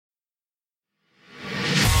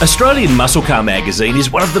Australian Muscle Car magazine is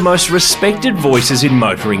one of the most respected voices in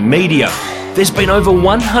motoring media. There's been over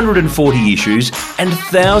 140 issues and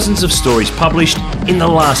thousands of stories published in the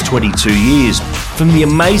last 22 years, from the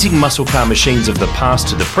amazing muscle car machines of the past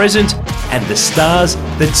to the present, and the stars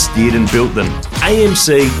that steered and built them.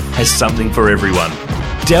 AMC has something for everyone.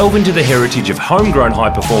 Delve into the heritage of homegrown high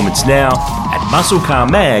performance now at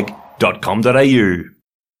musclecarmag.com.au.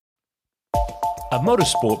 A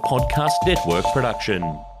Motorsport Podcast Network production.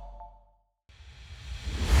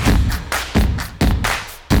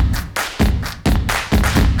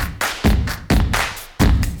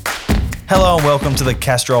 Hello and welcome to the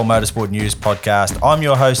Castrol Motorsport News Podcast. I'm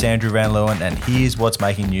your host, Andrew Van Leeuwen, and here's what's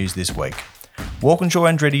making news this week. Walkinshaw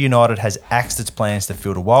Andretti United has axed its plans to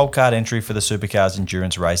field a wildcard entry for the Supercars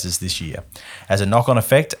endurance races this year. As a knock-on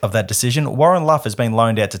effect of that decision, Warren Luff has been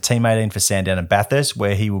loaned out to Team 18 for Sandown and Bathurst,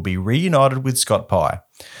 where he will be reunited with Scott Pye.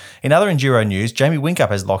 In other Enduro news, Jamie Whincup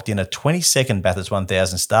has locked in a 22nd Bathurst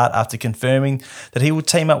 1000 start after confirming that he will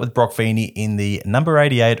team up with Brock Feeney in the number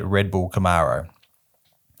 88 Red Bull Camaro.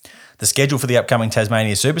 The schedule for the upcoming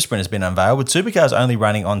Tasmania Super Sprint has been unveiled, with Supercars only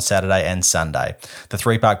running on Saturday and Sunday. The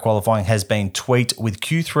three-part qualifying has been tweaked, with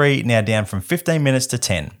Q3 now down from 15 minutes to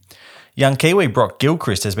 10. Young Kiwi Brock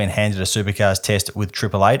Gilchrist has been handed a Supercars test with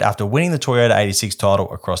Triple Eight after winning the Toyota 86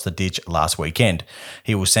 title across the ditch last weekend.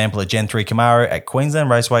 He will sample a Gen 3 Camaro at Queensland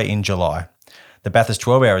Raceway in July. The Bathurst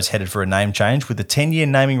 12 Hour is headed for a name change, with the 10-year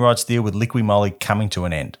naming rights deal with Liqui Moly coming to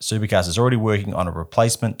an end. Supercars is already working on a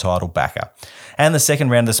replacement title backer. And the second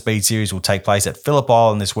round of the SpeedSeries will take place at Phillip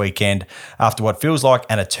Island this weekend after what feels like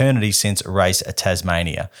an eternity since Race at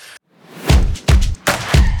Tasmania.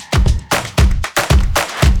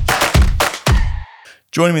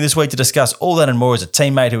 Joining me this week to discuss all that and more is a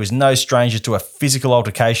teammate who is no stranger to a physical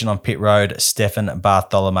altercation on pit road, Stefan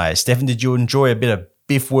Bartholomeaus. Stefan, did you enjoy a bit of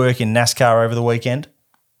biff work in NASCAR over the weekend?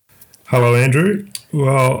 Hello, Andrew.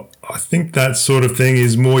 Well, I think that sort of thing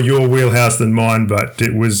is more your wheelhouse than mine, but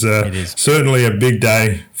it was certainly a big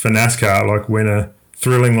day for NASCAR. Like, when a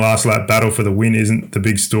thrilling last lap battle for the win isn't the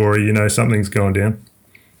big story, you know something's going down.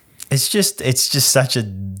 It's just such a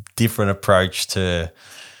different approach to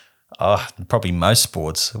probably most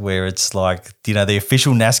sports, where it's like, you know, the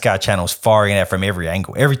official NASCAR channel's firing out from every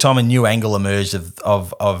angle. Every time a new angle emerged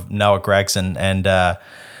of Noah Gragson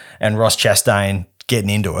and Ross Chastain getting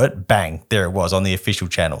into it, bang, there it was on the official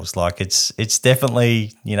channels. Like, it's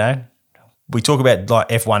definitely, you know, we talk about like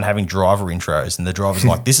F1 having driver intros, and the driver's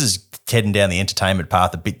like, this is heading down the entertainment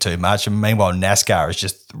path a bit too much. And meanwhile, NASCAR is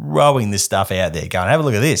just throwing this stuff out there, going, have a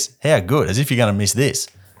look at this. How good, as if you're going to miss this.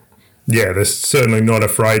 Yeah, they're certainly not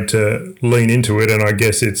afraid to lean into it, and I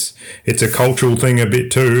guess it's a cultural thing a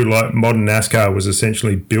bit too. Like, modern NASCAR was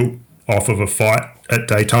essentially built off of a fight at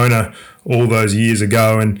Daytona all those years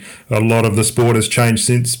ago, and a lot of the sport has changed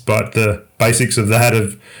since, but the basics of that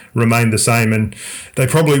have remained the same, and they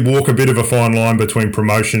probably walk a bit of a fine line between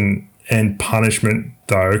promotion and punishment,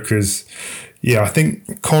 though, because I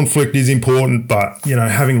think conflict is important, but, you know,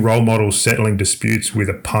 having role models settling disputes with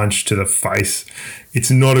a punch to the face,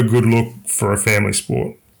 it's not a good look for a family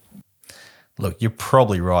sport. Look, you're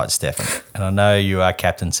probably right, Stefan, and I know you are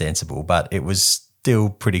Captain Sensible, but it was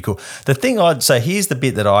still pretty cool. The thing I'd say, here's the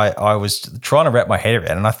bit that I was trying to wrap my head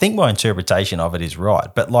around, and I think my interpretation of it is right,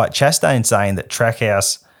 but like Chastain saying that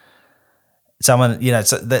Trackhouse, someone, you know,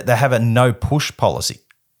 so they have a no push policy.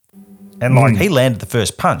 And, like, he landed the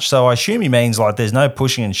first punch. So I assume he means, like, there's no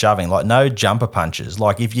pushing and shoving, like, no jumper punches.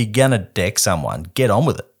 Like, if you're going to deck someone, get on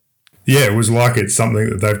with it. Yeah, it was like it's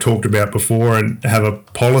something that they've talked about before and have a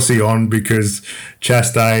policy on, because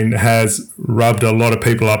Chastain has rubbed a lot of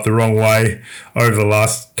people up the wrong way over the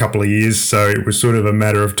last couple of years. So it was sort of a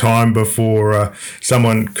matter of time before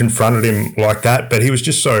someone confronted him like that. But he was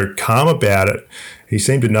just so calm about it. He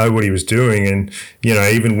seemed to know what he was doing. And, you know,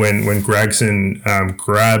 even when Gragson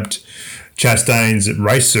grabbed Chastain's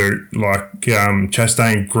race suit, like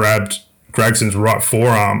Chastain grabbed Gragson's right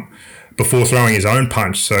forearm before throwing his own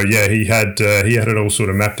punch. So, yeah, he had it all sort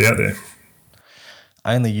of mapped out there.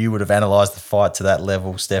 Only you would have analysed the fight to that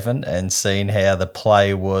level, Stefan, and seen how the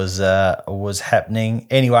play was happening.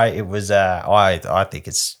 Anyway, it was. I think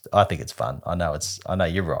it's fun. I know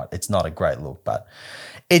you're right. It's not a great look, but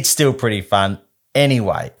it's still pretty fun.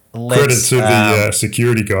 Anyway, credit to the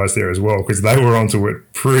security guys there as well, because they were onto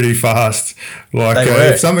it pretty fast. Like,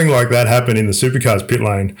 if something like that happened in the Supercars pit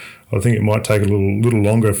lane, I think it might take a little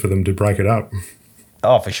longer for them to break it up.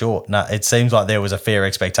 Oh, for sure. No, it seems like there was a fair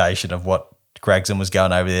expectation of what Gragson was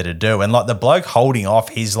going over there to do, and like the bloke holding off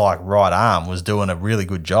his like right arm was doing a really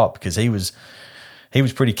good job, because he was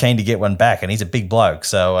pretty keen to get one back, and he's a big bloke.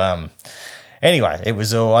 So anyway, it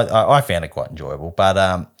was all, I found it quite enjoyable.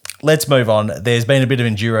 But Let's move on. There's been a bit of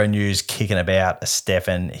enduro news kicking about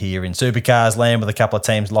Stefan here in Supercars land, with a couple of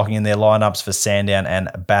teams locking in their lineups for Sandown and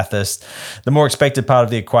Bathurst. The more expected part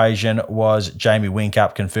of the equation was Jamie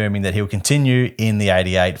Whincup confirming that he'll continue in the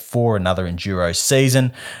 88 for another enduro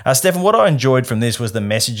season. Stefan, what I enjoyed from this was the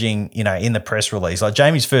messaging, in the press release. Like,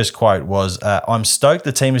 Jamie's first quote was, "I'm stoked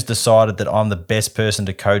the team has decided that I'm the best person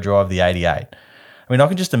to co-drive the 88. I mean, I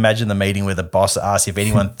can just imagine the meeting where the boss asks if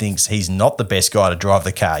anyone thinks he's not the best guy to drive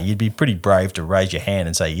the car. You'd be pretty brave to raise your hand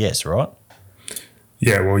and say yes, right?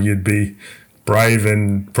 Yeah, well, you'd be brave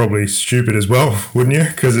and probably stupid as well, wouldn't you?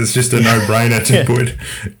 Because it's just a no-brainer to put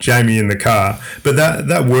Jamie in the car. But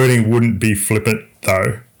that wording wouldn't be flippant,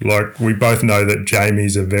 though. Like, we both know that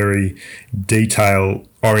Jamie's a very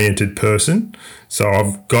detail-oriented person. So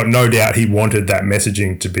I've got no doubt he wanted that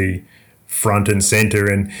messaging to be front and centre,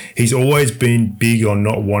 and he's always been big on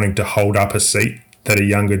not wanting to hold up a seat that a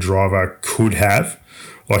younger driver could have.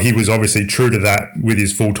 Like, he was obviously true to that with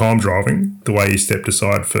his full-time driving, the way he stepped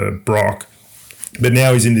aside for Brock. But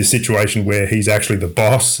now he's in this situation where he's actually the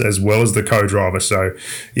boss as well as the co-driver. So,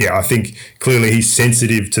 yeah, I think clearly he's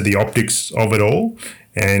sensitive to the optics of it all,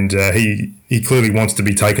 and he clearly wants to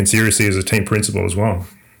be taken seriously as a team principal as well.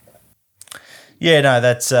 Yeah, no,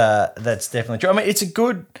 that's definitely true. I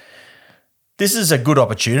mean, this is a good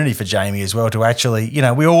opportunity for Jamie as well to actually,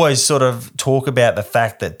 we always sort of talk about the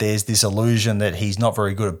fact that there's this illusion that he's not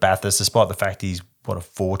very good at Bathurst, despite the fact he's, a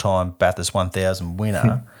 4-time Bathurst 1000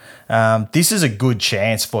 winner. This is a good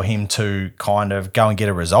chance for him to kind of go and get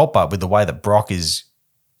a result, but with the way that Brock is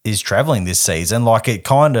travelling this season, like,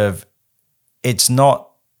 it's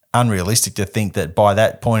not unrealistic to think that by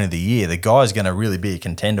that point of the year, the guy's going to really be a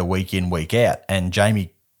contender week in, week out, and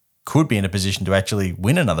Jamie could be in a position to actually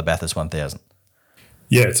win another Bathurst 1000.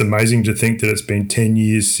 Yeah, it's amazing to think that it's been 10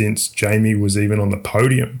 years since Jamie was even on the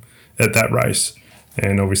podium at that race,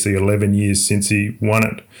 and obviously 11 years since he won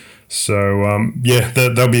it. So,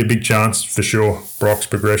 there'll be a big chance for sure. Brock's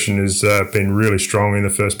progression has been really strong in the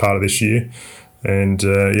first part of this year, and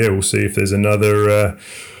we'll see if there's another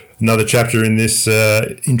chapter in this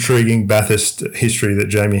intriguing Bathurst history that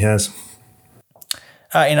Jamie has.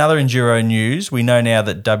 In other enduro news, we know now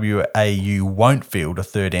that WAU won't field a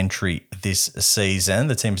third entry this season.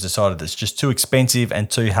 The team's decided that it's just too expensive and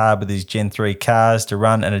too hard with these Gen 3 cars to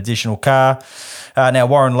run an additional car. Now,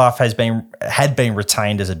 Warren Luff had been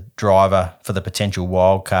retained as a driver for the potential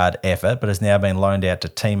wildcard effort, but has now been loaned out to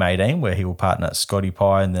Team 18, where he will partner Scotty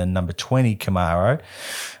Pye in the number 20 Camaro.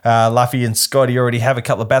 Luffy and Scotty already have a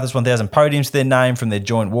couple of Bathurst 1000 podiums to their name from their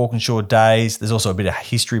joint Walkinshaw days. There's also a bit of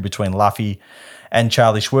history between Luffy and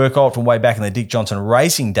Charlie Schwerkolt from way back in the Dick Johnson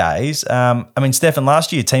racing days. Stefan,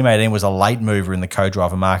 last year Team 18 was a late mover in the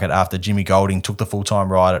co-driver market after Jimmy Golding took the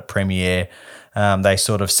full-time ride at Premiere. They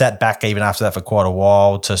sort of sat back even after that for quite a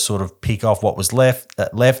while to sort of pick off what was left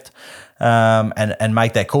and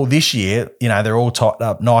make that call. This year, they're all tied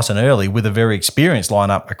up nice and early with a very experienced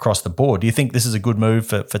lineup across the board. Do you think this is a good move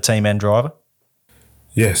for team and driver?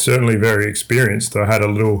 Yeah, certainly very experienced. I had a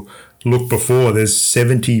little look before. There's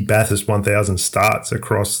 70 Bathurst 1000 starts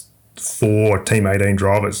across 4 Team 18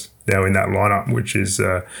 drivers now in that lineup, which is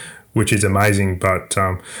amazing. But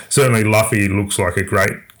certainly Luffy looks like a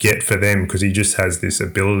great get for them because he just has this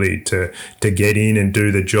ability to get in and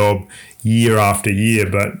do the job year after year.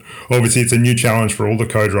 But obviously it's a new challenge for all the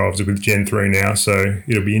co-drivers with Gen 3 now, so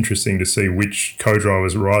it'll be interesting to see which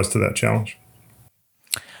co-drivers rise to that challenge.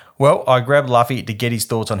 Well, I grabbed Luffy to get his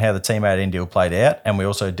thoughts on how the Team 18 deal played out, and we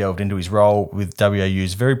also delved into his role with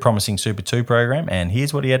WAU's very promising Super 2 program, and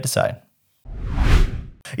here's what he had to say.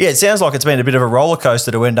 Yeah, it sounds like it's been a bit of a roller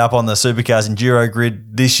coaster to end up on the Supercars Enduro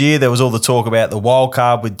grid this year. There was all the talk about the wild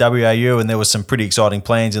card with WAU, and there was some pretty exciting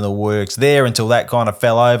plans in the works there until that kind of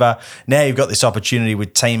fell over. Now you've got this opportunity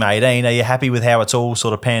with Team 18. Are you happy with how it's all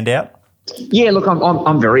sort of panned out? Yeah, look,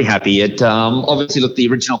 I'm very happy. It obviously, look, the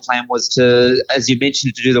original plan was to, as you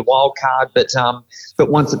mentioned, to do the wild card, but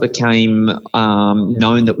once it became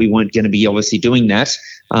known that we weren't going to be obviously doing that,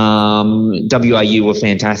 WAU were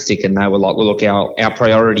fantastic, and they were like, well, look, our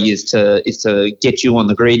priority is to get you on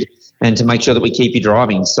the grid and to make sure that we keep you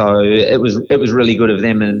driving. So it was really good of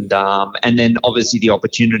them, and then obviously the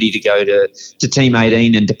opportunity to go to Team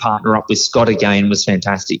 18 and to partner up with Scott again was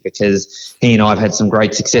fantastic, because he and I have had some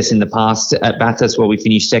great success in the past at Bathurst, where we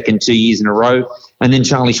finished second 2 years in a row. And then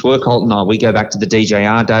Charlie Schwerkolt and I, we go back to the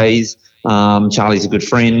DJR days. Charlie's a good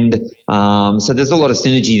friend. So there's a lot of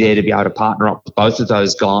synergy there to be able to partner up with both of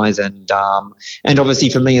those guys, and obviously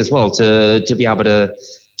for me as well to be able to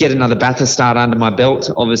get another Bathurst start under my belt.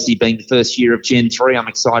 Obviously being the first year of Gen 3, I'm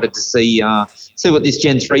excited to see what this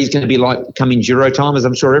Gen 3 is going to be like come Enduro time, as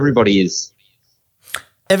I'm sure everybody is.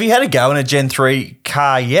 Have you had a go in a Gen 3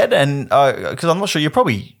 car yet? And because I'm not sure,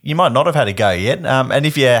 you might not have had a go yet. And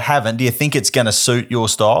if you haven't, do you think it's going to suit your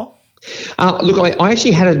style? Look, I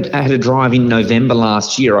actually had a drive in November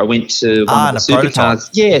last year. I went to one of the Supercars.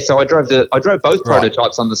 Yeah, so I drove both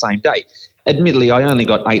prototypes on the same day. Admittedly, I only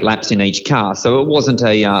got 8 laps in each car, so it wasn't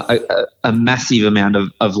a massive amount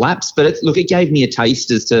of laps. But it gave me a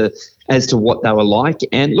taste as to what they were like.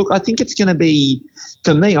 And look, I think it's going to be,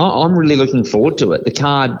 for me, I'm really looking forward to it. The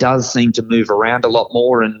car does seem to move around a lot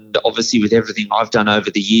more, and obviously with everything I've done over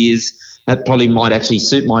the years, that probably might actually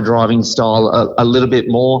suit my driving style a little bit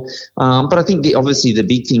more. But I think obviously the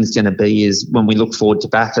big thing's going to be is when we look forward to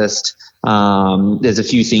Bathurst, there's a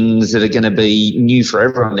few things that are going to be new for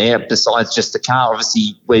everyone there besides just the car.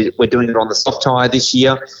 Obviously, we're doing it on the soft tyre this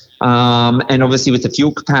year. And obviously with the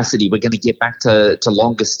fuel capacity, we're going to get back to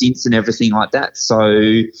longer stints and everything like that.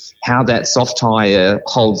 So how that soft tyre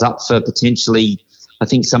holds up for potentially, I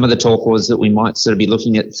think some of the talk was that we might sort of be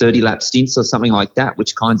looking at 30-lap stints or something like that,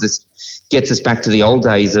 which kind of gets us back to the old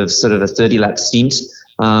days of sort of a 30-lap stint.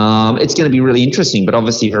 It's going to be really interesting, but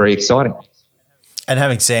obviously very exciting. And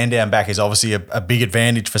having Sandown back is obviously a big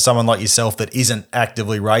advantage for someone like yourself that isn't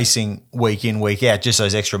actively racing week in, week out. Just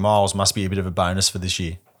those extra miles must be a bit of a bonus for this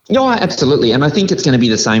year. No, absolutely. And I think it's going to be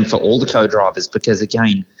the same for all the co-drivers because,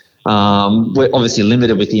 again, we're obviously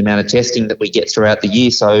limited with the amount of testing that we get throughout the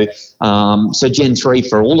year. So Gen 3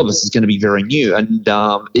 for all of us is going to be very new, and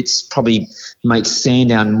it's probably makes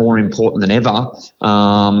Sandown more important than ever.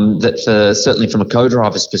 Certainly from a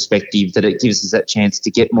co-driver's perspective, that it gives us that chance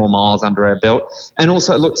to get more miles under our belt. And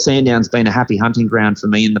also, look, Sandown's been a happy hunting ground for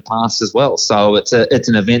me in the past as well. So it's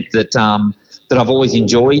an event that I've always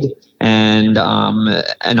enjoyed, and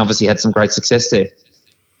obviously had some great success there.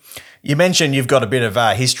 You mentioned you've got a bit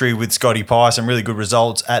of history with Scotty Pye, some really good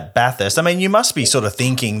results at Bathurst. I mean, you must be sort of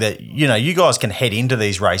thinking that, you guys can head into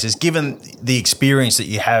these races, given the experience that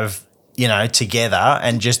you have, together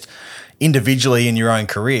and just individually in your own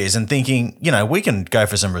careers, and thinking, we can go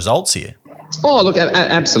for some results here. Oh, look,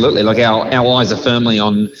 absolutely. Like our eyes are firmly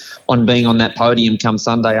on being on that podium come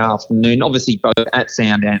Sunday afternoon, obviously both at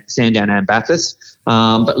Sandown and Bathurst.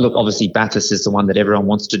 But look, obviously Bathurst is the one that everyone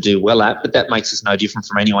wants to do well at, but that makes us no different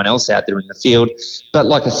from anyone else out there in the field. But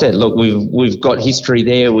like I said, look, we've got history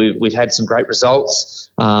there. We've had some great results,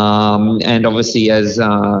 and obviously as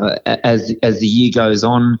the year goes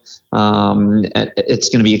on, it's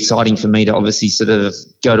going to be exciting for me to obviously sort of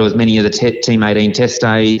go to as many of the Team 18 test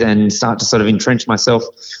days and start to sort of entrench myself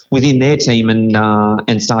within their team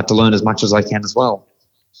and start to learn as much as I can as well.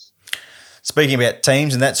 Speaking about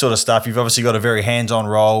teams and that sort of stuff, you've obviously got a very hands-on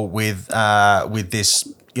role with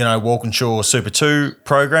this, Walkinshaw Super 2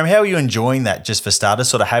 program. How are you enjoying that, just for starters,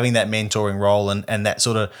 sort of having that mentoring role and that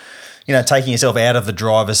sort of, taking yourself out of the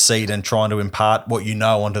driver's seat and trying to impart what you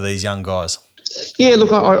know onto these young guys? Yeah,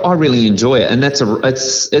 look, I really enjoy it, and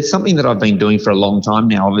it's something that I've been doing for a long time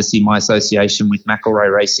now. Obviously, my association with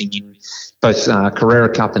McElroy Racing in both Carrera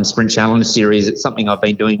Cup and Sprint Challenge Series, it's something I've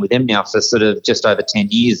been doing with them now for sort of just over 10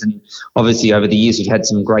 years. And obviously over the years, we've had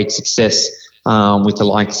some great success with the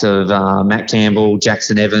likes of Matt Campbell,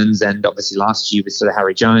 Jackson Evans, and obviously last year with sort of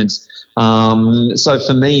Harry Jones. So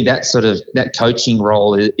for me, that coaching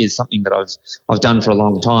role is something that I've done for a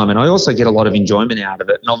long time, and I also get a lot of enjoyment out of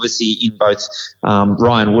it. And obviously in both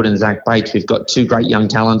Ryan Wood and Zach Bates, we've got two great young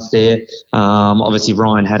talents there. Obviously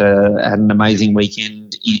Ryan had an amazing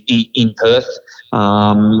weekend in Perth,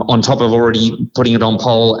 on top of already putting it on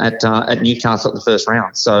pole at Newcastle at the first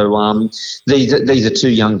round. So these are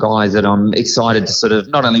two young guys that I'm excited to sort of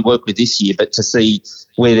not only work with this year, but to see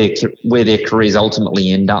where their careers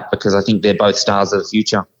ultimately end up, because I think they're both stars of the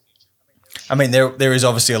future. I mean, there is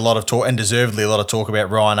obviously a lot of talk, and deservedly a lot of talk,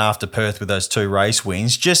 about Ryan after Perth with those 2 race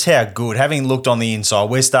wins. Just how good, having looked on the inside,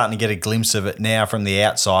 we're starting to get a glimpse of it now from the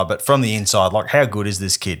outside, but from the inside, like, how good is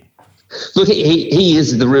this kid? Look, he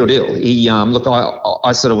is the real deal.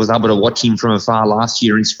 I sort of was able to watch him from afar last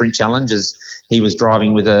year in Sprint Challenge as he was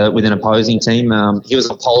driving with an opposing team. He was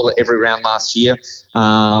on pole at every round last year.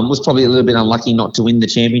 Was probably a little bit unlucky not to win the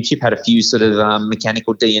championship. Had a few sort of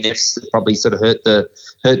mechanical DNFs that probably sort of hurt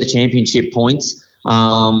the championship points.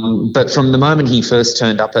 But from the moment he first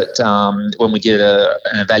turned up at when we did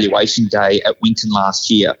an evaluation day at Winton last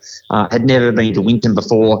year, had never been to Winton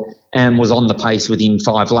before, and was on the pace within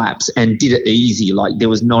 5 laps and did it easy. Like, there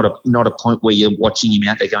was not a point where you're watching him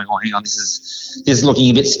out there going, oh, hang on, this is looking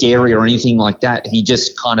a bit scary or anything like that. He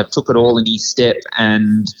just kind of took it all in his step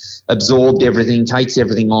and absorbed everything, takes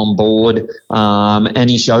everything on board, and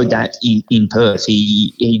he showed that in Perth.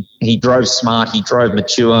 He drove smart, he drove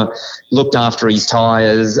mature, looked after his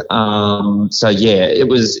tyres. So yeah, it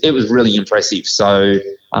was really impressive. So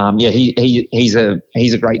he's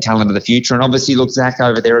a great talent of the future. And obviously, look, Zach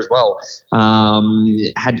over there as well.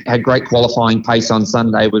 Had great qualifying pace on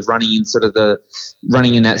Sunday. Was running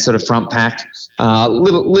in that sort of front pack.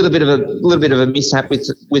 Little bit of a mishap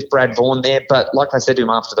with Brad Vaughan there. But like I said to him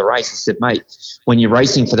after the race, I said, mate, when you're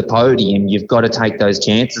racing for the podium, you've got to take those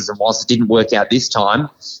chances. And whilst it didn't work out this time,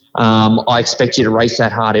 I expect you to race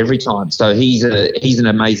that hard every time. So he's an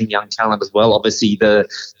amazing young talent as well. Obviously, the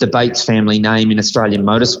Bates family name in Australian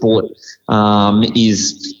motorsport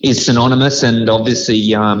is synonymous, and obviously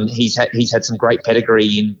he's had some great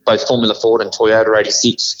pedigree in both Formula Ford and Toyota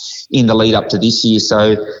 86 in the lead up to this year.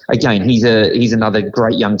 So again, he's another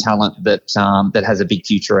great young talent that has a big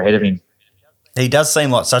future ahead of him. He does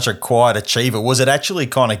seem like such a quiet achiever. Was it actually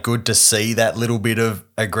kind of good to see that little bit of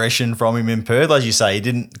aggression from him in Perth? As you say, he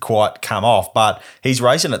didn't quite come off, but he's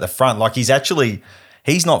racing at the front. Like he's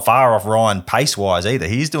not far off Ryan pace-wise either.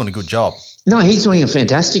 He's doing a good job. No, he's doing a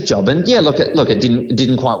fantastic job. And yeah, look, it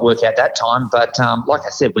didn't quite work out that time. But like I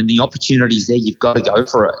said, when the opportunity's there, you've got to go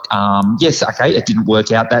for it. Yes, okay, it didn't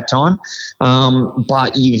work out that time.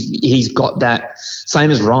 But he's got that, same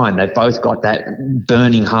as Ryan, they've both got that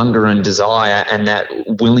burning hunger and desire and that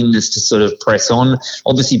willingness to sort of press on.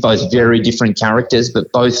 Obviously, both very different characters,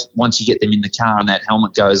 but both, once you get them in the car and that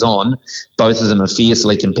helmet goes on, both of them are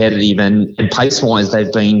fiercely competitive. And pace-wise,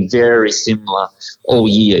 they've been very similar all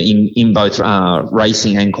year in both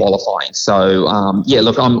racing and qualifying. So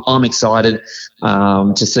look, I'm excited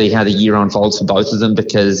to see how the year unfolds for both of them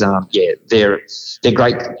because they're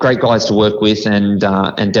great guys to work with and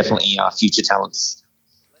definitely future talents.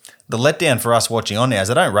 The letdown for us watching on now is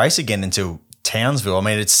they don't race again until Townsville. I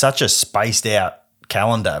mean, it's such a spaced out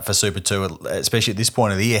calendar for Super 2, especially at this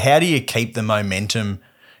point of the year. How do you keep the momentum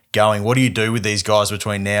going? What do you do with these guys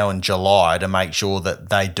between now and July to make sure that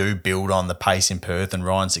they do build on the pace in Perth and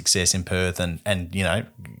Ryan's success in Perth and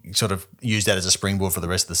sort of use that as a springboard for the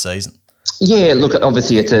rest of the season? Yeah, look,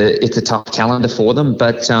 obviously it's a tough calendar for them,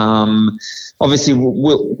 but obviously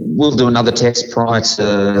we'll do another test prior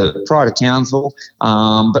to Townsville.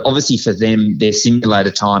 But obviously for them, their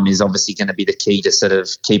simulator time is obviously going to be the key to sort of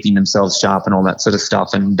keeping themselves sharp and all that sort of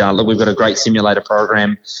stuff. And look, we've got a great simulator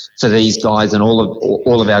program for these guys and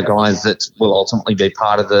all of our guys that will ultimately be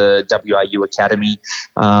part of the WAU Academy.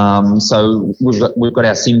 So we've got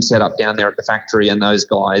our sim set up down there at the factory, and those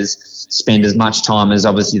guys spend as much time as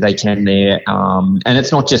obviously they can there. And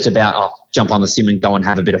it's not just about jump on the sim and go and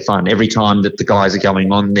have a bit of fun. Every time that the guys are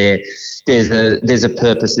going on there, there's a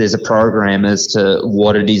purpose, there's a program as to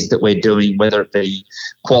what it is that we're doing, whether it be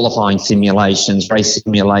qualifying simulations, race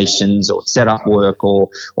simulations, or setup work, or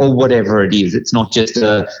whatever it is. It's not just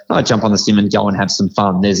jump on the sim and go and have some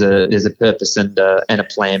fun. There's a purpose and a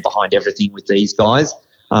plan behind everything with these guys.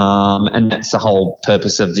 And that's the whole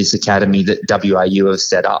purpose of this academy that WAU have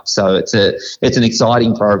set up. So it's an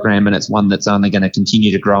exciting program, and it's one that's only going to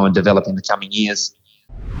continue to grow and develop in the coming years.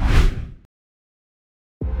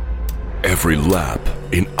 Every lap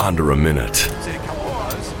in under a minute.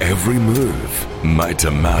 Every move made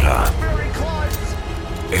to matter.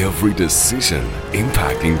 Every decision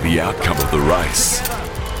impacting the outcome of the race.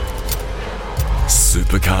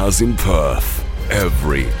 Supercars in Perth.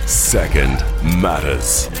 Every second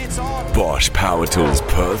matters. Bosch Power Tools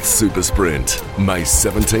Perth Super Sprint, May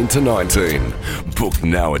 17 to 19. Book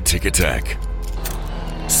now at Ticketek.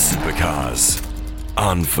 Supercars.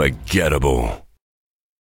 Unforgettable.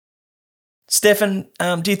 Stefan,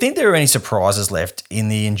 do you think there are any surprises left in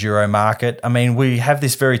the enduro market? I mean, we have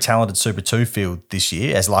this very talented Super 2 field this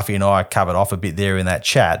year, as Luffy and I covered off a bit there in that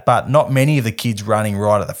chat, but not many of the kids running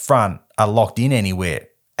right at the front are locked in anywhere,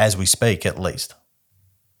 as we speak at least.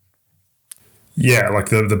 Yeah, like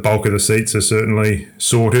the bulk of the seats are certainly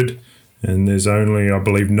sorted, and there's only, I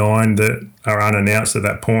believe, 9 that are unannounced at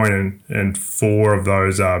that point, and 4 of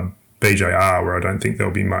those are BJR, where I don't think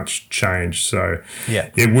there'll be much change. So yeah,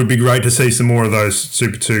 it would be great to see some more of those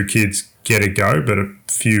Super 2 kids get a go, but a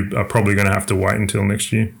few are probably going to have to wait until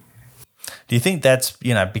next year. Do you think that's,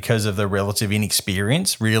 because of the relative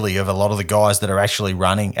inexperience, really, of a lot of the guys that are actually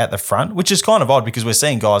running at the front, which is kind of odd because we're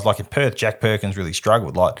seeing guys like in Perth, Jack Perkins really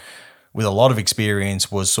struggled, like with a lot of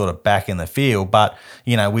experience was sort of back in the field. But,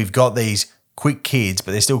 we've got these quick kids,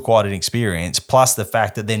 but they're still quite inexperienced, plus the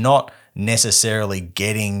fact that they're not necessarily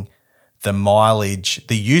getting the mileage,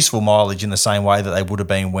 the useful mileage in the same way that they would have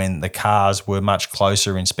been when the cars were much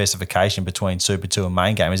closer in specification between Super 2 and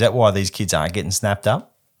main game. Is that why these kids aren't getting snapped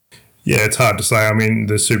up? Yeah, it's hard to say. I mean,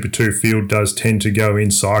 the Super 2 field does tend to go in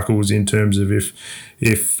cycles in terms of if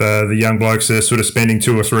the young blokes are sort of spending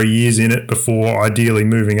 2 or 3 years in it before ideally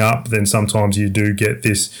moving up, then sometimes you do get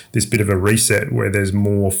this bit of a reset where there's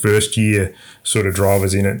more first-year sort of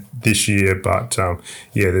drivers in it this year. But,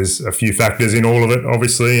 there's a few factors in all of it,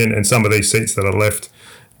 obviously, and some of these seats that are left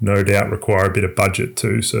no doubt require a bit of budget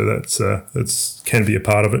too, so that's can be a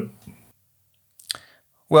part of it.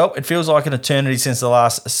 Well, it feels like an eternity since the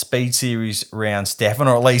last Speed Series round, Stefan,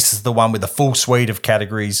 or at least the one with the full suite of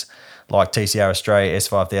categories like TCR Australia,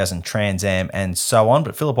 S5000, Trans Am, and so on.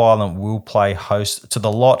 But Phillip Island will play host to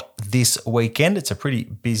the lot this weekend. It's a pretty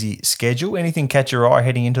busy schedule. Anything catch your eye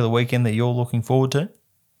heading into the weekend that you're looking forward to?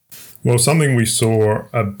 Well, something we saw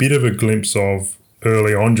a bit of a glimpse of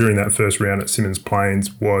early on during that first round at Symmons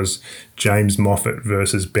Plains was James Moffat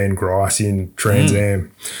versus Ben Grice in Trans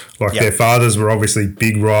Am. Their fathers were obviously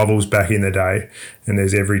big rivals back in the day, and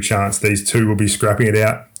there's every chance these two will be scrapping it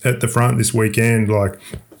out at the front this weekend.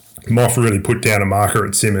 Moff really put down a marker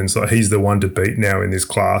at Symmons. He's the one to beat now in this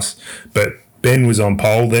class. But Ben was on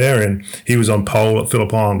pole there, and he was on pole at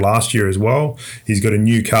Phillip Island last year as well. He's got a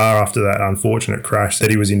new car after that unfortunate crash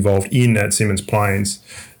that he was involved in at Symmons Plains.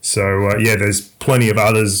 So, there's plenty of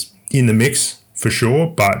others in the mix for sure.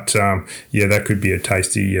 But, that could be a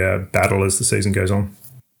tasty battle as the season goes on.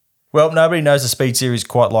 Well, nobody knows the Speed Series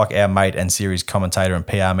quite like our mate and series commentator and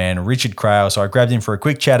PR man, Richard Craill. So I grabbed him for a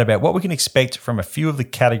quick chat about what we can expect from a few of the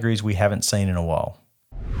categories we haven't seen in a while.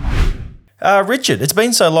 Richard, it's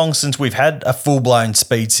been so long since we've had a full-blown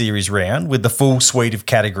Speed Series round with the full suite of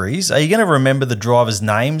categories. Are you going to remember the drivers'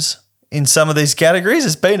 names in some of these categories?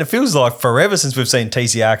 It feels like forever since we've seen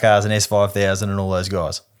TCR cars and S5000 and all those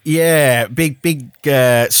guys. Yeah, big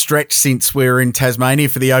stretch since we were in Tasmania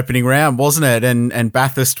for the opening round, wasn't it? And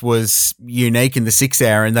Bathurst was unique in the 6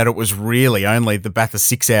 hour in that it was really only the Bathurst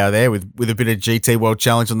 6 hour there with a bit of GT World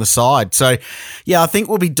Challenge on the side. So, I think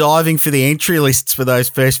we'll be diving for the entry lists for those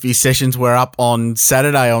first few sessions. We're up on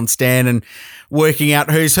Saturday on Stan and working out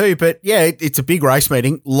who's who. But, it's a big race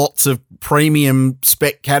meeting, lots of premium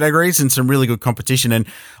spec categories and some really good competition. And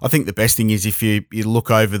I think the best thing is if you look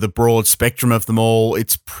over the broad spectrum of them all,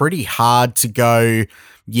 it's pretty hard to go,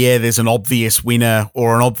 there's an obvious winner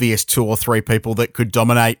or an obvious 2 or 3 people that could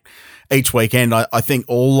dominate each weekend. I think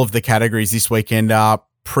all of the categories this weekend are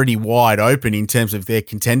pretty wide open in terms of their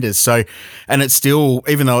contenders. So, and it's still,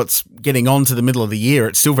 even though it's getting on to the middle of the year,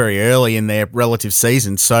 it's still very early in their relative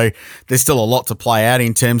season. So there's still a lot to play out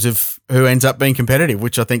in terms of who ends up being competitive,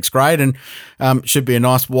 which I think is great and should be a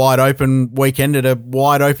nice wide open weekend at a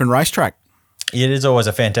wide open racetrack. It is always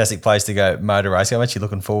a fantastic place to go motor racing. I'm actually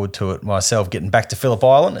looking forward to it myself, getting back to Phillip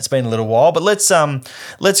Island. It's been a little while, but let's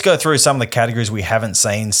go through some of the categories we haven't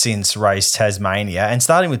seen since Race Tasmania, and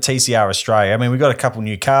starting with TCR Australia. I mean, we've got a couple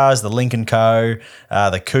new cars, the Lincoln Co.,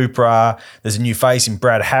 the Cupra. There's a new face in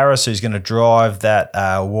Brad Harris who's going to drive that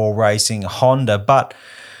Wall Racing Honda, but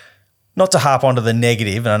not to harp onto the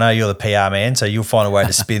negative, and I know you're the PR man, so you'll find a way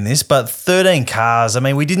to spin this, but 13 cars. I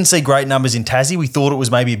mean, we didn't see great numbers in Tassie. We thought it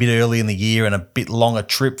was maybe a bit early in the year and a bit longer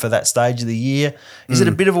trip for that stage of the year. Is it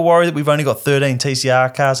a bit of a worry that we've only got 13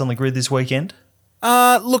 TCR cars on the grid this weekend?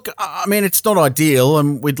 Look, I mean, it's not ideal,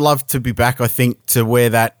 and we'd love to be back, I think, to where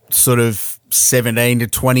that sort of 17 to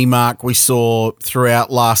 20 mark we saw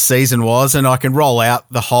throughout last season was, and I can roll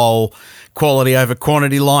out the whole quality over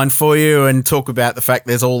quantity line for you and talk about the fact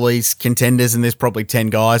there's all these contenders and there's probably 10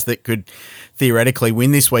 guys that could theoretically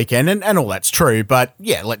win this weekend, and all that's true, but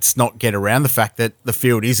let's not get around the fact that the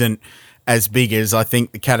field isn't as big as I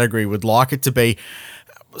think the category would like it to be.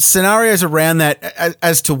 Scenarios around that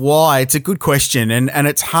as to why, it's a good question, and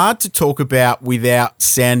it's hard to talk about without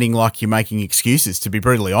sounding like you're making excuses, to be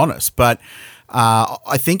brutally honest. But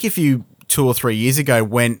I think if you 2 or 3 years ago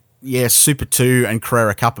went, Super 2 and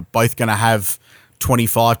Carrera Cup are both going to have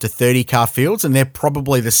 25 to 30 car fields, and they're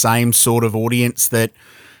probably the same sort of audience that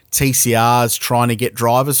TCR's trying to get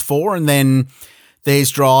drivers for, and then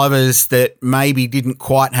there's drivers that maybe didn't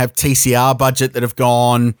quite have TCR budget that have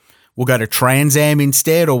gone, we'll go to Trans Am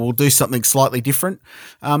instead, or we'll do something slightly different.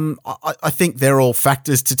 I think they're all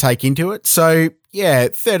factors to take into it. So,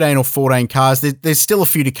 13 or 14 cars. There's still a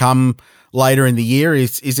few to come later in the year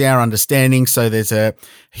is our understanding. So there's a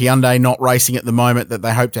Hyundai not racing at the moment that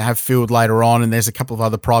they hope to have filled later on, and there's a couple of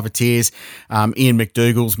other privateers. Ian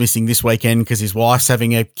McDougall's missing this weekend because his wife's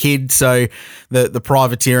having a kid. So the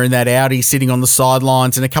privateer in that Audi sitting on the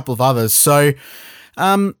sidelines, and a couple of others. So,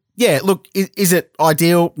 look, is it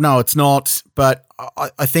ideal? No, it's not. But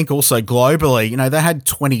I think also globally, they had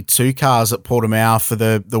 22 cars at Portimao for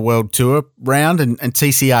the World Tour round and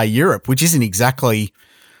TCR Europe, which isn't exactly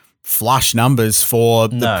flush numbers for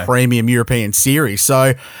the premium European series.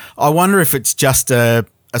 So I wonder if it's just a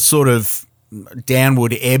sort of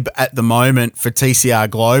downward ebb at the moment for TCR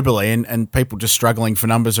globally and people just struggling for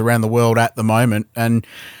numbers around the world at the moment and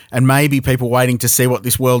maybe people waiting to see what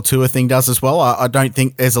this World Tour thing does as well. I don't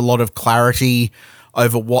think there's a lot of clarity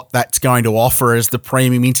over what that's going to offer as the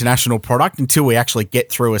premium international product until we actually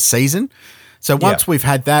get through a season. So once we've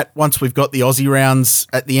had that, once we've got the Aussie rounds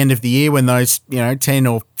at the end of the year when those 10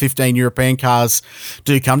 or 15 European cars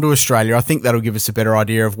do come to Australia, I think that'll give us a better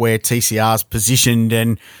idea of where TCR's positioned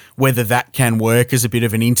and whether that can work as a bit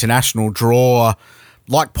of an international draw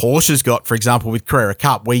like Porsche's got, for example, with Carrera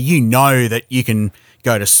Cup, where you know that you can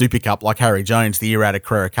go to Super Cup like Harry Jones the year out of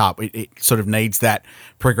Carrera Cup. It sort of needs that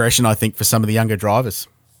progression, I think, for some of the younger drivers.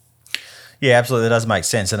 Yeah, absolutely. That does make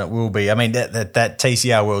sense, and it will be. I mean, that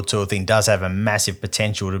TCR World Tour thing does have a massive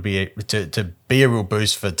potential to be a real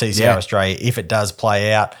boost for TCR Australia if it does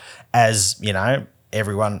play out as,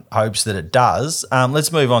 everyone hopes that it does.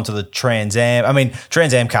 Let's move on to the Trans Am. I mean,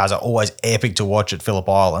 Trans Am cars are always epic to watch at Phillip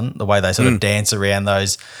Island, the way they sort of dance around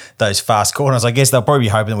those fast corners. I guess they'll probably be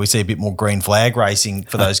hoping that we see a bit more green flag racing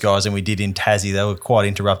for those guys than we did in Tassie. They were quite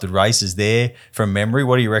interrupted races there from memory.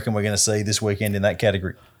 What do you reckon we're going to see this weekend in that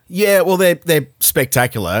category? Yeah, well, they're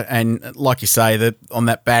spectacular, and like you say, that on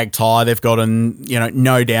that bag tyre, they've got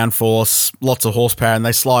no downforce, lots of horsepower, and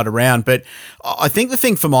they slide around. But I think the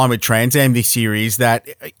thing for mine with Trans Am this year is that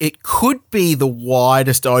it could be the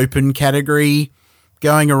widest open category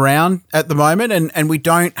going around at the moment, and we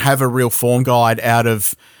don't have a real form guide out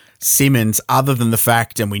of Simmons other than the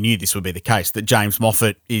fact, and we knew this would be the case, that James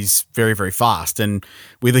Moffat is very, very fast, and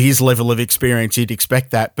with his level of experience you'd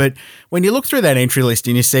expect that. But when you look through that entry list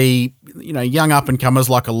and you see young up and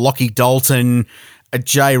comers like a Lockie Dalton, a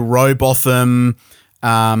Jay Robotham,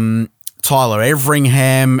 Tyler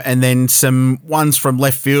Everingham, and then some ones from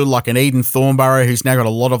left field like an Eden Thornborough, who's now got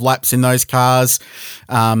a lot of laps in those cars.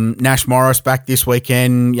 Nash Morris back this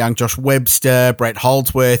weekend, young Josh Webster, Brett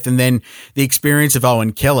Holdsworth, and then the experience of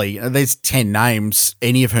Owen Kelly. There's 10 names,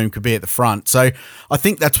 any of whom could be at the front. So I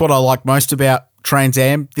think that's what I like most about Trans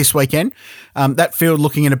Am this weekend. That field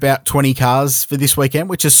looking at about 20 cars for this weekend,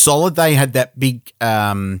 which is solid. They had that big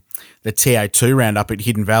the TA2 round up at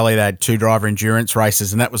Hidden Valley. They had 2 driver endurance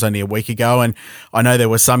races, and that was only a week ago. And I know there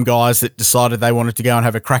were some guys that decided they wanted to go and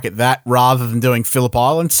have a crack at that rather than doing Phillip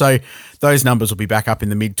Island. So those numbers will be back up in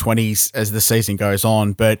the mid-20s as the season goes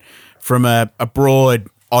on. But from a broad,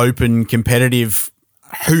 open, competitive,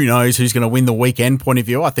 who knows who's going to win the weekend point of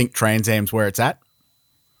view, I think Trans Am's where it's at.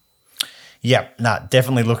 Yeah,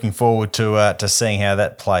 definitely looking forward to seeing how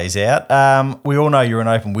that plays out. We all know you're an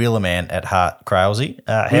open wheeler man at heart, Crailsy.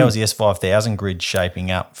 How is the S5000 grid shaping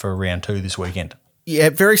up for round 2 this weekend?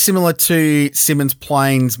 Yeah, very similar to Simmons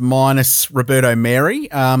Plains minus Roberto Meri,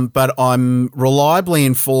 but I'm reliably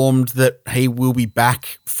informed that he will be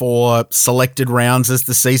back for selected rounds as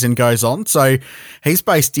the season goes on. So he's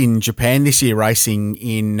based in Japan this year, racing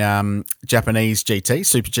in Japanese GT,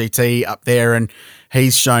 Super GT up there, and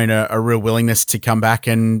he's shown a real willingness to come back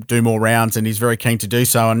and do more rounds, and he's very keen to do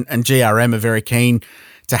so, and GRM are very keen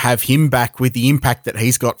to have him back with the impact that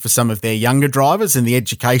he's got for some of their younger drivers and the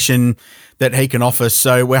education that he can offer.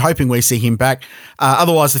 So we're hoping we see him back.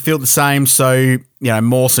 Otherwise, the field the same. So,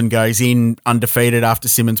 Mawson goes in undefeated after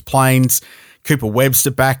Simmons Plains. Cooper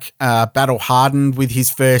Webster back, battle hardened with his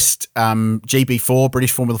first GB4,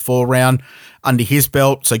 British Formula 4 round under his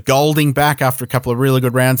belt. So Golding back after a couple of really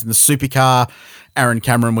good rounds in the supercar. Aaron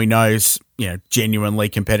Cameron, we know, is genuinely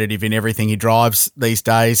competitive in everything he drives these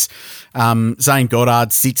days. Zane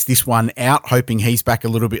Goddard sits this one out, hoping he's back a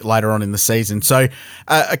little bit later on in the season. So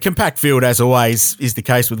a compact field, as always, is the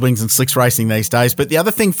case with Wings and Slicks racing these days. But the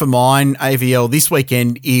other thing for mine, AVL, this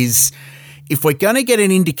weekend is if we're going to get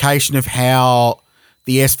an indication of how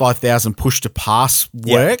the S5000 push to pass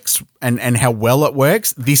works and how well it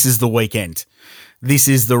works, this is the weekend. This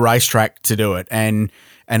is the racetrack to do it. And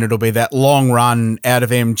it'll be that long run out of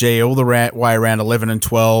MG all the way around 11 and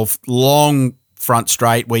 12, long front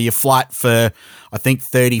straight where you're flat for, I think,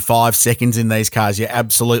 35 seconds in these cars. You're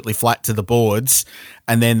absolutely flat to the boards.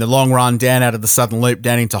 And then the long run down out of the Southern Loop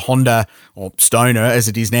down into Honda, or Stoner as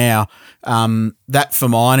it is now. That for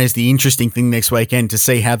mine is the interesting thing next weekend, to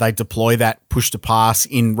see how they deploy that push to pass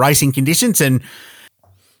in racing conditions. And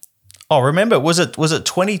remember, was it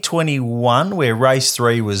 2021 where race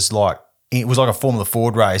 3 was like, it was like a Formula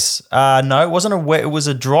Ford race? No, it wasn't it was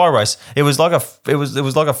a dry race. It was like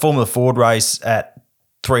a Formula Ford race at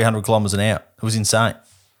 300 kilometers an hour. It was insane.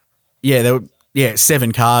 Yeah, there were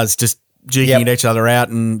 7 cars just jigging at each other out,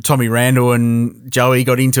 and Tommy Randall and Joey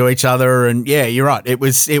got into each other. And yeah, you're right. It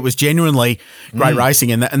was genuinely great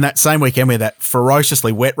racing. And that same weekend we had that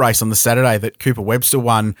ferociously wet race on the Saturday that Cooper Webster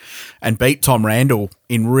won and beat Tom Randall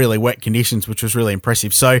in really wet conditions, which was really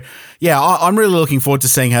impressive. So yeah, I'm really looking forward to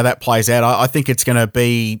seeing how that plays out. I think it's going to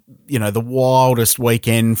be, the wildest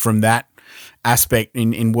weekend from that aspect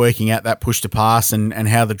in working out that push to pass and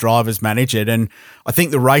how the drivers manage it. And I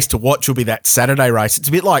think the race to watch will be that Saturday race. It's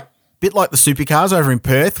a bit like the Supercars over in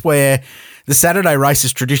Perth, where the Saturday race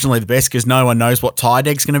is traditionally the best because no one knows what tyre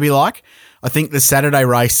deck's going to be like. I think the Saturday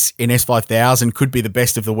race in S5000 could be the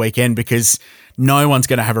best of the weekend because no one's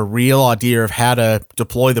going to have a real idea of how to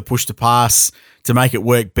deploy the push to pass to make it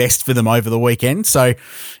work best for them over the weekend. So,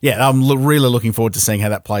 yeah, I'm really looking forward to seeing how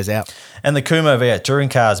that plays out. And the Kumo V8 touring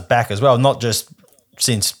cars back as well, not just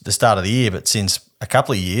since the start of the year, but since a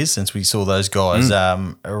couple of years since we saw those guys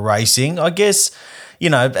racing. I guess,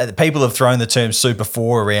 people have thrown the term Super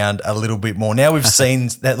 4 around a little bit more. Now we've seen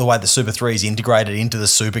that the way the Super 3 is integrated into the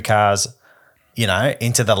supercars,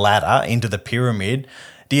 into the ladder, into the pyramid.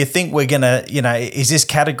 Do you think we're going to, is this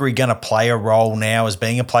category going to play a role now as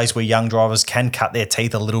being a place where young drivers can cut their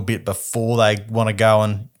teeth a little bit before they want to go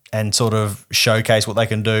and sort of showcase what they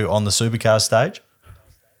can do on the supercar stage?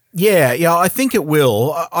 Yeah, I think it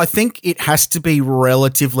will. I think it has to be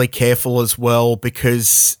relatively careful as well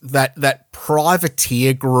because that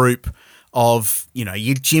privateer group of,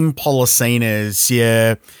 your Jim Policinas,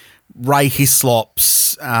 your Ray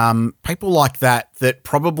Hislops, people like that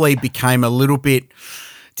probably became a little bit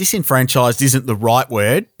disenfranchised isn't the right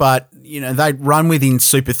word, but, they'd run within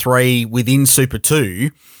Super 3, within Super 2,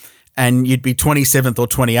 and you'd be 27th or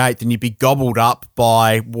 28th and you'd be gobbled up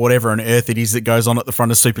by whatever on earth it is that goes on at the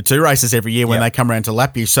front of Super 2 races every year when they come around to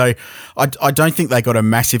lap you. So I don't think they got a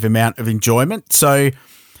massive amount of enjoyment. So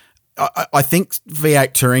I think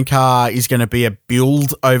V8 Touring Car is going to be a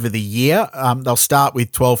build over the year. They'll start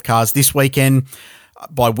with 12 cars this weekend.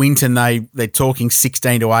 By Winton, they're talking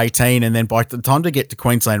 16 to 18, and then by the time they get to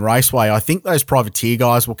Queensland Raceway, I think those privateer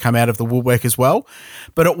guys will come out of the woodwork as well.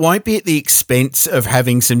 But it won't be at the expense of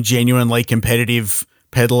having some genuinely competitive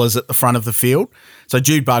pedalers at the front of the field. So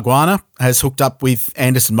Jude Bargwanna has hooked up with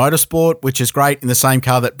Anderson Motorsport, which is great, in the same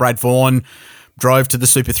car that Brad Vaughan drove to the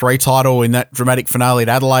Super 3 title in that dramatic finale at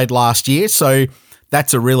Adelaide last year. So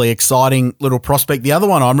that's a really exciting little prospect. The other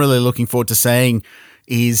one I'm really looking forward to seeing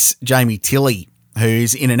is Jamie Tilley,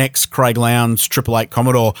 who's in an ex-Craig Lowndes 888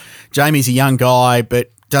 Commodore. Jamie's a young guy, but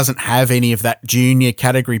doesn't have any of that junior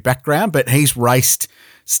category background, but he's raced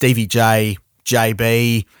Stevie J,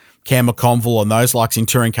 JB, Cam McConville and those likes in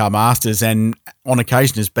Touring Car Masters, and on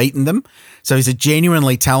occasion has beaten them. So he's a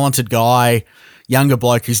genuinely talented guy, younger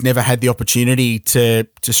bloke who's never had the opportunity to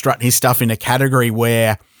strut his stuff in a category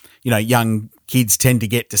where, young kids tend to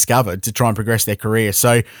get discovered to try and progress their career.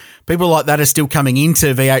 So people like that are still coming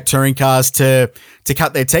into V8 touring cars to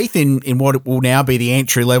cut their teeth in what will now be the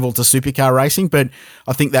entry level to supercar racing. But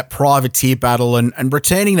I think that privateer battle and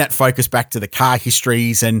returning that focus back to the car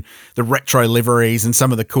histories and the retro liveries and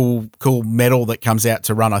some of the cool metal that comes out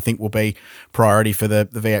to run, I think will be priority for the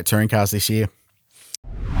V8 touring cars this year.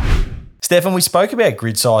 Stefan, we spoke about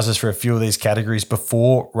grid sizes for a few of these categories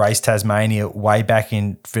before Race Tasmania way back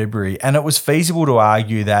in February, and it was feasible to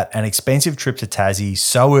argue that an expensive trip to Tassie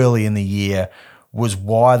so early in the year was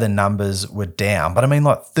why the numbers were down. But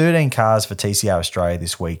 13 cars for TCR Australia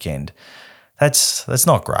this weekend. That's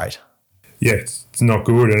not great. Yeah, it's not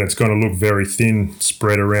good, and it's going to look very thin,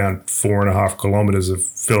 spread around 4.5 kilometres of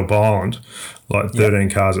Phillip Island. 13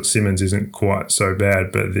 cars at Simmons isn't quite so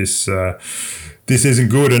bad, but this isn't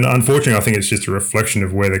good. And unfortunately, I think it's just a reflection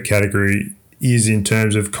of where the category is in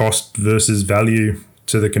terms of cost versus value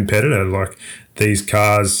to the competitor. These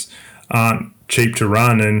cars aren't cheap to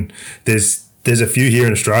run, and there's a few here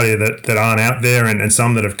in Australia that aren't out there, and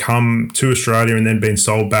some that have come to Australia and then been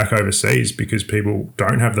sold back overseas because people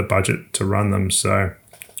don't have the budget to run them. So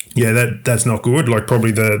yeah, that's not good.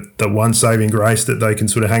 Probably the one saving grace that they can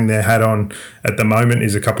sort of hang their hat on at the moment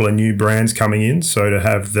is a couple of new brands coming in. So to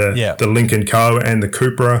have the Lincoln Co and the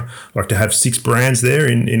Cupra, to have 6 brands there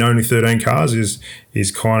in only 13 cars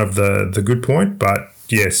is kind of the good point. But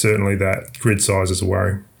yeah, certainly that grid size is a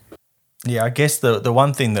worry. Yeah, I guess the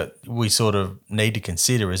one thing that we sort of need to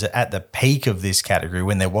consider is that at the peak of this category,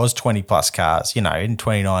 when there was 20 plus cars, in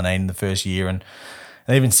 2019, the first year, and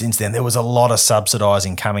even since then, there was a lot of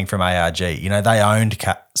subsidising coming from ARG. They owned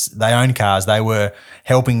cars. They were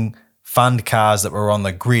helping fund cars that were on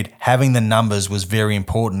the grid. Having the numbers was very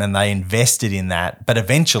important, and they invested in that. But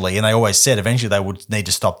eventually, and they always said eventually they would need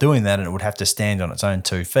to stop doing that, and it would have to stand on its own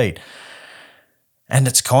 2 feet. And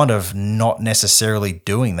it's kind of not necessarily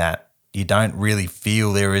doing that you don't really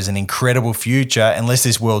feel there is an incredible future unless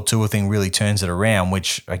this World Tour thing really turns it around,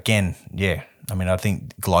 which, again, yeah, I mean, I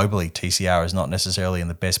think globally TCR is not necessarily in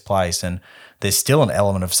the best place, and there's still an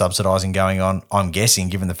element of subsidising going on, I'm guessing,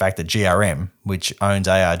 given the fact that GRM, which owns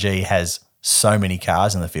ARG, has so many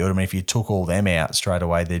cars in the field. I mean, if you took all them out straight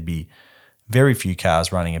away, there'd be very few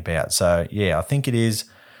cars running about. So, yeah, I think it is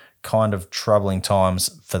kind of troubling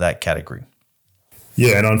times for that category.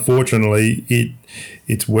 Yeah, and unfortunately,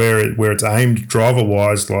 it's where it's aimed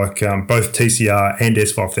driver-wise, like both TCR and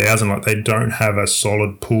S5000, like they don't have a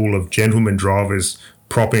solid pool of gentleman drivers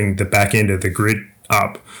propping the back end of the grid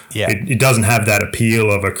up. Yeah. It doesn't have that appeal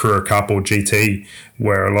of a Career Cup or GT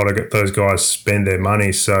where a lot of those guys spend their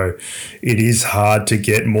money. So it is hard to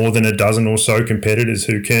get more than a dozen or so competitors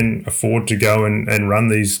who can afford to go and run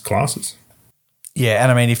these classes. Yeah,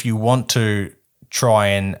 and I mean, if you want to try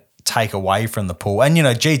and take away from the pool, and, you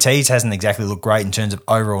know, GTs hasn't exactly looked great in terms of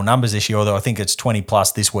overall numbers this year, although I think it's 20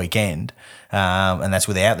 plus this weekend, and that's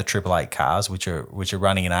without the 888 cars, which are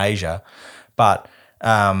running in Asia. But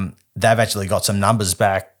they've actually got some numbers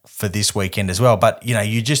back for this weekend as well. But, you know,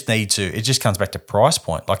 you just need to – it just comes back to price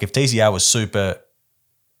point. Like if TCR was super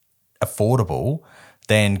affordable,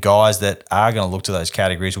 then guys that are going to look to those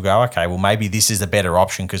categories will go, okay, well, maybe this is the better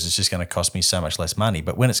option because it's just going to cost me so much less money.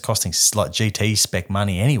 But when it's costing like GT spec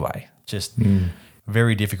money anyway, just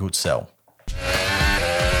very difficult sell.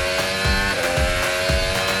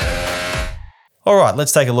 All right,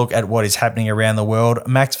 let's take a look at what is happening around the world.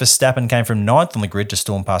 Max Verstappen came from 9th on the grid to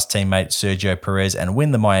storm past teammate Sergio Perez and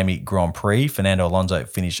win the Miami Grand Prix. Fernando Alonso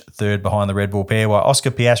finished 3rd behind the Red Bull pair, while Oscar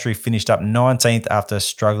Piastri finished up 19th after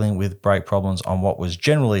struggling with brake problems on what was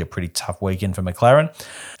generally a pretty tough weekend for McLaren.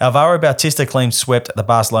 Alvaro Bautista clean swept the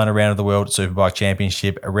Barcelona round of the World Superbike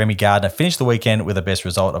Championship. Remy Gardner finished the weekend with a best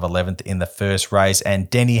result of 11th in the first race, and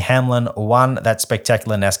Denny Hamlin won that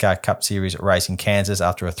spectacular NASCAR Cup Series race in Kansas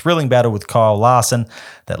after a thrilling battle with Kyle Larson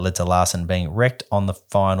that led to Larson being wrecked on the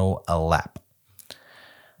final lap.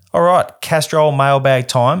 All right, Castrol mailbag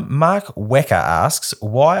time. Mark Wecker asks,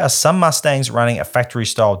 why are some Mustangs running a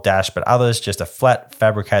factory-style dash but others just a flat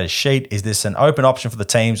fabricated sheet? Is this an open option for the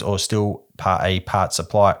teams or still a part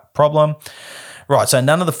supply problem? Right, so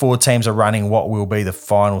none of the Ford teams are running what will be the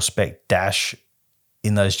final spec dash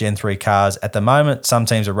in those Gen 3 cars. At the moment, some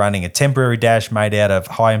teams are running a temporary dash made out of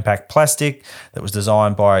high-impact plastic that was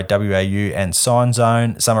designed by WAU and Sign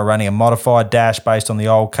Zone. Some are running a modified dash based on the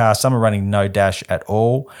old car. Some are running no dash at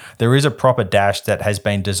all. There is a proper dash that has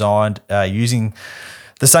been designed using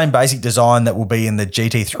the same basic design that will be in the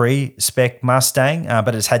GT3 spec Mustang,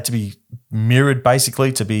 but it's had to be mirrored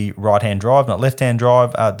basically to be right-hand drive, not left-hand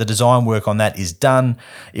drive. The design work on that is done.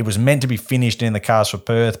 It was meant to be finished in the Cars for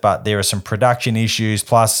Perth, but there are some production issues.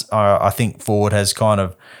 Plus, I think Ford has kind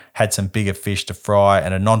of had some bigger fish to fry,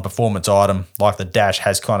 and a non-performance item like the dash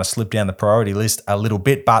has kind of slipped down the priority list a little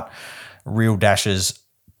bit, but real dashes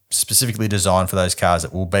specifically designed for those cars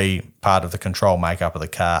that will be part of the control makeup of the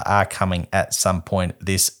car are coming at some point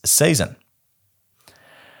this season.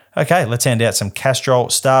 Okay, let's hand out some Castrol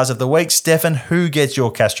Stars of the Week. Stefan, who gets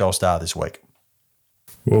your Castrol Star this week?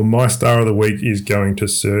 Well, my Star of the Week is going to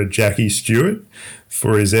Sir Jackie Stewart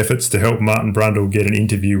for his efforts to help Martin Brundle get an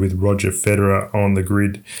interview with Roger Federer on the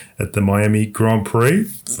grid at the Miami Grand Prix.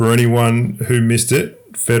 For anyone who missed it,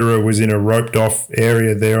 Federer was in a roped-off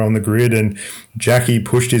area there on the grid, and Jackie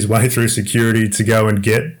pushed his way through security to go and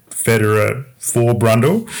get Federer for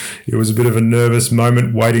Brundle. It was a bit of a nervous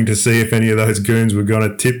moment waiting to see if any of those goons were going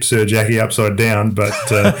to tip Sir Jackie upside down, but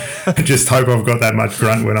I just hope I've got that much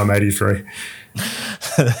grunt when I'm 83.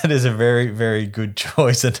 That is a very, very good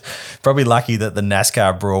choice, and probably lucky that the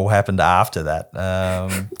NASCAR brawl happened after that,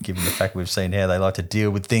 given the fact we've seen how they like to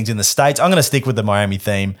deal with things in the States. I'm going to stick with the Miami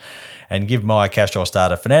theme and give my Castrol Star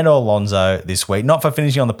to Fernando Alonso this week, not for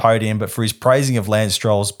finishing on the podium, but for his praising of Lance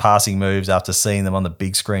Stroll's passing moves after seeing them on the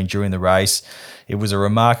big screen during the race. It was a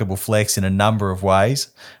remarkable flex in a number of ways,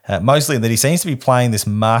 mostly in that he seems to be playing this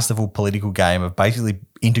masterful political game of basically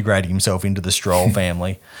integrating himself into the Stroll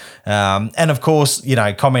family. And of course, you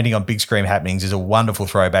know, commenting on big screen happenings is a wonderful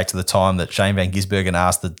throwback to the time that Shane Van Gisbergen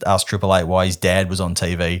asked 888 why his dad was on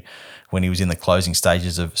TV when he was in the closing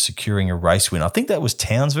stages of securing a race win. I think that was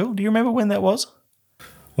Townsville. Do you remember when that was?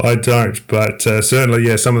 I don't, but certainly,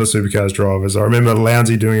 yeah, some of the Supercars drivers. I remember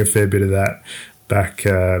Lounsey doing a fair bit of that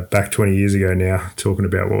back 20 years ago now, talking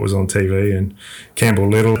about what was on TV, and Campbell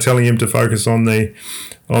Little telling him to focus on the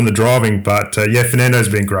driving. But yeah, Fernando's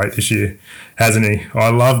been great this year, hasn't he? I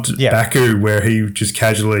loved Baku, where he just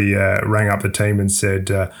casually rang up the team and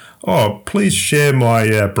said, "Oh, please share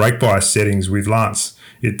my brake bias settings with Lance.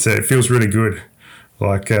 It feels really good."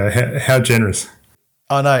 Like, how generous.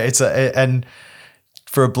 I know and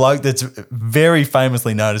for a bloke that's very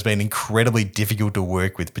famously known as being incredibly difficult to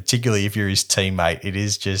work with, particularly if you're his teammate, it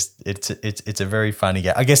is just it's a very funny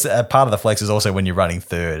game. I guess part of the flex is also when you're running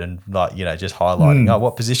third and just highlighting,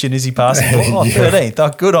 what position is he passing for? Oh, 13th.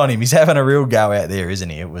 Oh, good on him. He's having a real go out there, isn't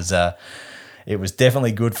he? It was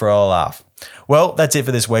definitely good for a laugh. Well, that's it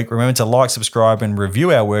for this week. Remember to like, subscribe, and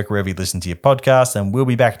review our work wherever you listen to your podcast, and we'll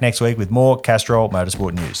be back next week with more Castrol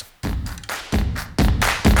Motorsport News.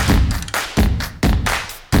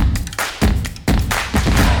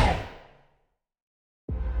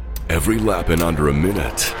 Every lap in under a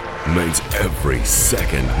minute means every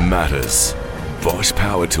second matters. Bosch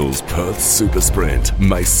Power Tools Perth Super Sprint,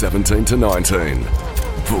 May 17 to 19.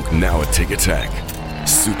 Book now at Ticketek.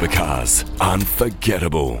 Supercars,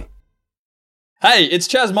 unforgettable. Hey, it's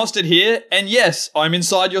Chaz Mostert here, and yes, I'm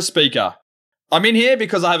inside your speaker. I'm in here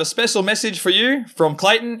because I have a special message for you from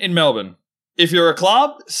Clayton in Melbourne. If you're a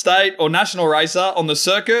club, state or national racer on the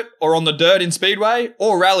circuit or on the dirt in Speedway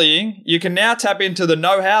or rallying, you can now tap into the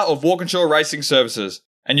know-how of Walkinshaw Racing Services,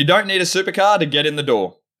 and you don't need a supercar to get in the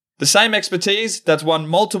door. The same expertise that's won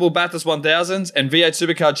multiple Bathurst 1000s and V8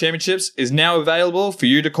 Supercar Championships is now available for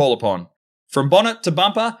you to call upon. From bonnet to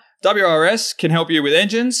bumper, WRS can help you with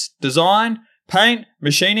engines, design, paint,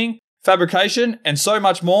 machining, fabrication, and so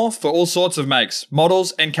much more for all sorts of makes,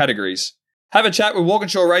 models, and categories. Have a chat with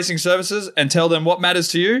Walkinshaw Racing Services and tell them what matters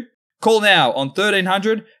to you. Call now on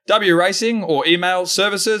 1300 W Racing or email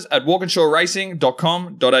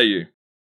services@walkinshawracing.com.au.